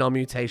experimentation, our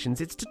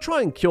mutations, it's to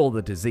try and cure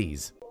the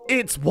disease.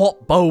 It's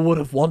what Bo would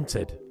have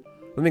wanted.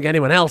 I don't think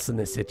anyone else in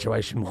this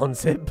situation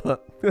wants it,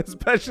 but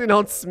especially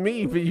not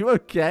Smeeve. Are you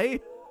okay?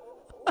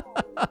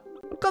 I'm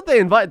glad they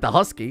invited the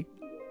Husky.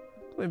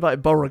 They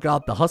invited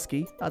Beauregard the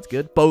Husky. That's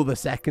good. Bo the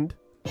Second.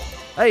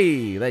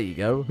 Hey, there you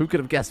go. Who could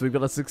have guessed we've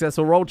got a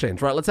successful role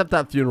change? Right, let's have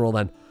that funeral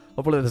then.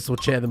 Hopefully this will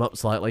cheer them up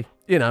slightly.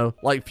 You know,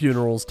 like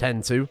funerals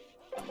tend to.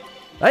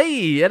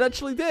 Hey, it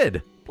actually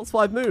did.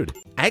 +5 mood.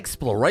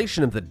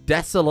 Exploration of the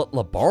desolate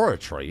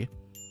laboratory.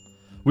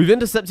 We've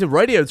intercepted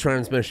radio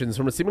transmissions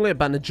from a seemingly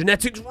abandoned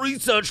genetics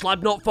research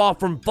lab not far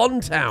from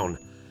Funtown.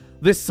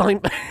 This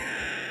site...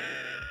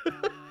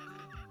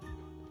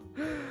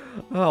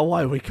 Oh,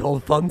 why are we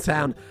called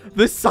Funtown?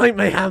 This site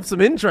may have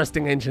some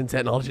interesting ancient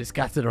technology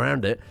scattered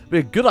around it. It'd be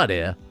a good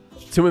idea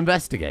to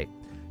investigate.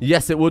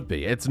 Yes, it would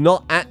be. It's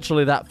not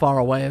actually that far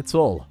away at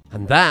all.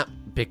 And that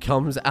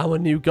becomes our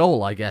new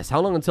goal, I guess.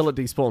 How long until it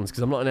despawns?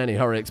 Because I'm not in any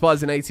hurry. It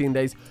expires in 18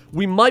 days.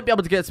 We might be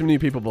able to get some new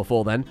people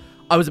before then.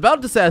 I was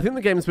about to say, I think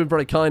the game's been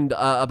very kind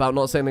about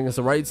not sending us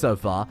a raid so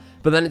far,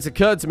 but then it's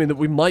occurred to me that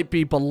we might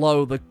be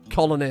below the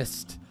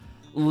colonist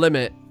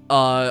limit,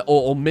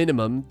 or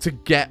minimum, to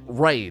get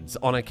raids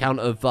on account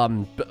of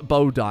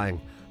Bo dying. I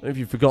don't know if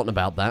you've forgotten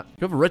about that. Do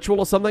you have a ritual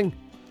or something?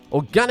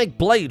 Organic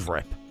blade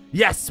rip.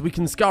 Yes, we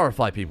can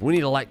scarify people. We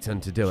need a lectern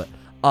to do it.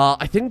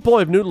 I think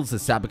Boy of Noodles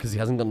is sad because he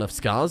hasn't got enough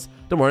scars.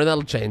 Don't worry,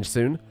 that'll change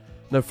soon.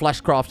 No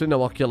flesh crafting,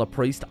 no ocular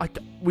priest.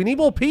 We need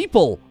more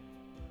people.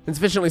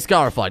 Insufficiently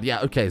scarified.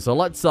 Yeah, okay, so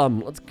let's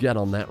get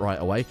on that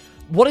right away.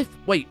 What if,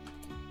 wait.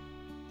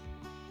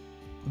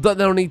 They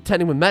don't need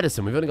 10 with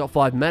medicine. We've only got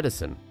 5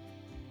 medicine.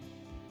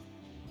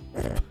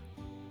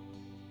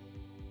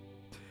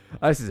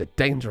 This is a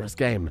dangerous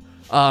game.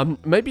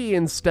 Maybe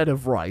instead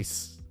of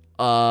rice,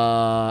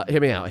 hear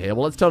me out here.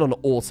 Well, let's turn on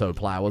auto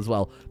plow as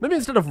well. Maybe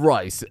instead of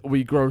rice,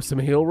 we grow some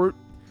heal root.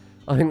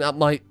 I think that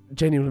might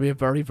genuinely be a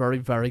very, very,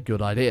 very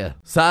good idea.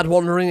 Sad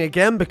wandering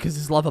again because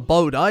his lover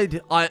Bo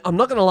died. I'm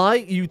not gonna lie,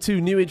 you two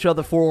knew each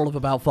other for all of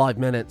about 5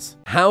 minutes.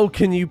 How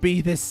can you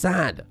be this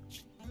sad?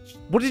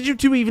 What did you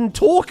two even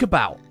talk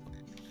about?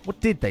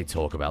 What did they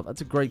talk about?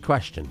 That's a great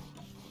question.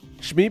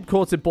 Shmeeb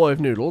courted Boy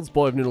of Noodles.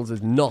 Boy of Noodles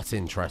is not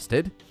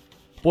interested.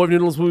 Boy of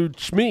Noodles wooed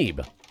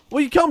Shmeeb.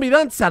 Well, you can't be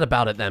that sad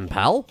about it then,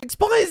 pal.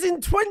 Expires in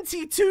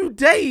 22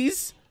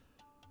 days?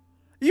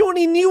 You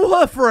only knew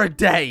her for a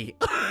day.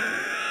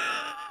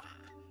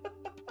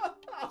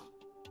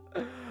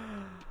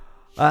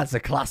 That's a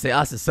classic.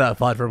 That's a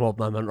certified Rimworld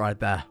moment right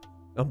there.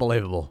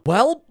 Unbelievable.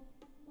 Well,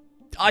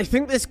 I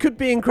think this could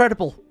be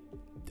incredible.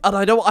 And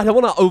I don't want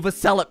to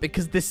oversell it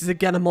because this is,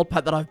 again, a mod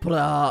pack that I've put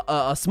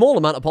a small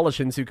amount of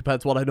polish into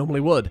compared to what I normally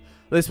would.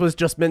 This was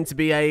just meant to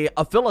be a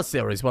filler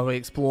series where we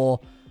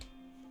explore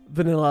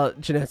vanilla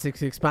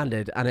genetics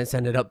expanded, and it's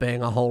ended up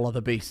being a whole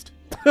other beast.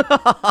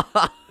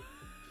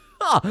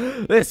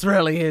 This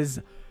really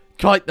is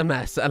quite the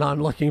mess, and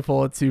I'm looking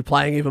forward to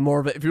playing even more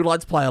of it. If you'd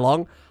like to play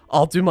along,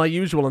 I'll do my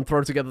usual and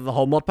throw together the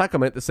whole mod pack. I'll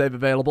make the save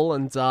available,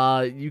 and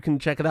you can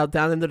check it out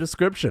down in the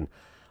description.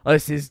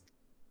 This is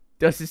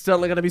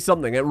certainly going to be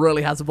something. It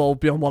really has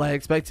evolved beyond what I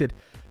expected.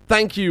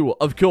 Thank you,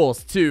 of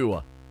course,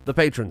 to the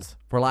patrons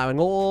for allowing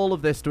all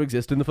of this to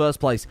exist in the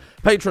first place.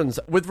 Patrons,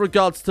 with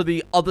regards to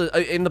the other,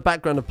 in the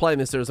background of playing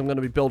this series, I'm going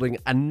to be building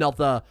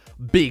another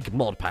big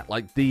mod pack,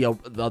 like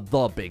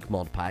the big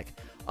mod pack.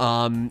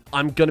 I'm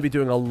going to be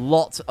doing a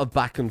lot of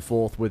back and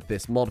forth with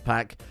this mod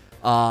pack.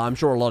 I'm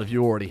sure a lot of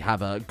you already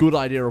have a good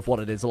idea of what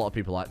it is. A lot of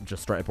people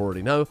just straight up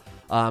already know.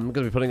 I'm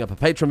going to be putting up a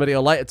Patreon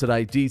video later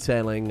today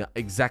detailing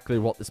exactly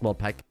what this mod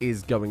pack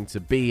is going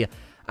to be.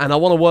 And I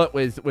want to work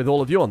with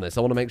all of you on this.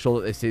 I want to make sure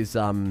that this is,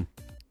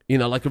 you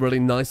know, like a really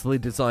nicely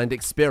designed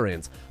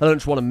experience. I don't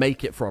just want to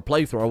make it for a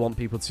playthrough. I want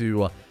people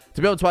to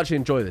be able to actually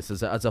enjoy this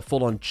as a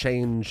full-on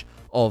change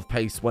of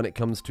pace when it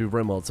comes to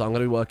Rimworld. So I'm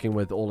going to be working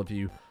with all of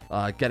you,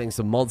 getting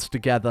some mods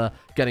together,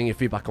 getting your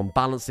feedback on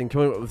balancing,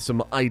 coming up with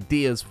some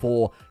ideas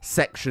for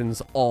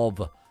sections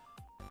of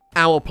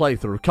our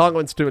playthrough. Can't go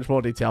into too much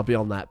more detail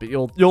beyond that, but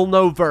you'll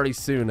know very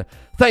soon.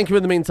 Thank you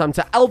in the meantime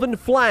to Alvin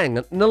Flang,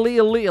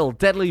 Nalia Leal,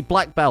 Deadly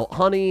Black Belt,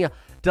 Honey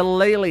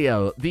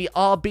Delalio, the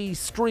RB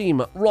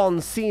Stream,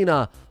 Ron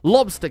Cena,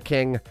 Lobster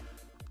King,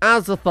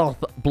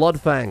 Azathoth,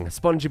 Bloodfang,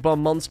 Spongy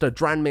Bomb Monster,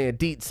 Dranmere,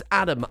 Dietz,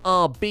 Adam,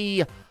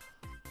 RB,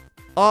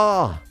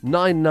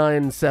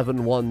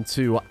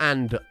 R99712,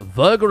 and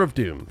Virger of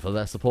Doom for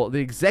their support.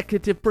 The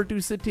executive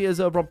producer tiers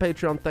over on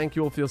Patreon. Thank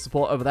you all for your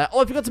support over there.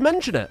 Oh, I forgot to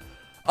mention it.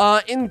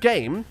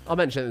 In-game, I'll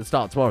mention it at the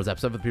start of tomorrow's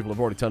episode for the people who have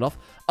already turned off.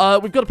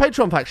 We've got a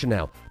Patreon faction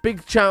now.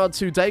 Big shout out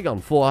to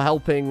Dagon for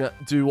helping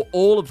do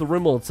all of the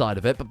Rimworld side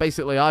of it. But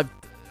basically,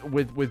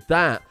 with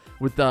the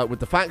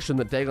faction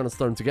that Dagon has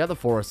thrown together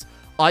for us,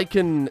 I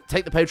can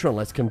take the Patreon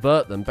list,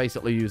 convert them,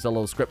 basically use a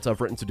little script I've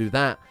written to do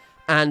that,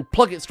 and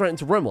plug it straight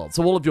into Rimworld.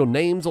 So all of your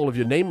names, all of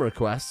your name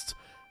requests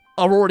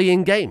are already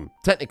in-game,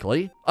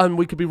 technically, and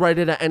we could be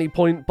raided at any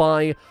point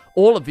by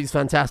all of these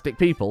fantastic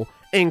people,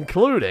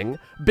 including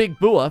Big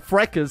Bua,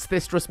 Freckers,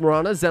 Thistris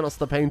Morana, Xenos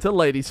the Painter,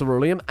 Lady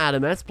Ceruleum,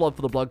 Adam S, Blood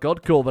for the Blood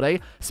God,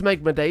 Corvidae,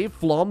 Smegma Dave,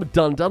 Flom,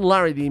 Dundun,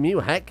 Larry the Emu,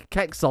 Heck,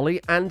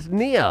 Kexolly, and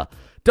Nia.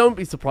 Don't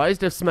be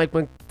surprised if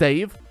Smegma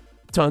Dave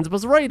turns up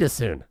as a raider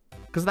soon,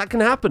 because that can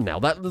happen now.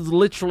 That is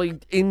literally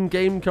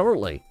in-game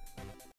currently.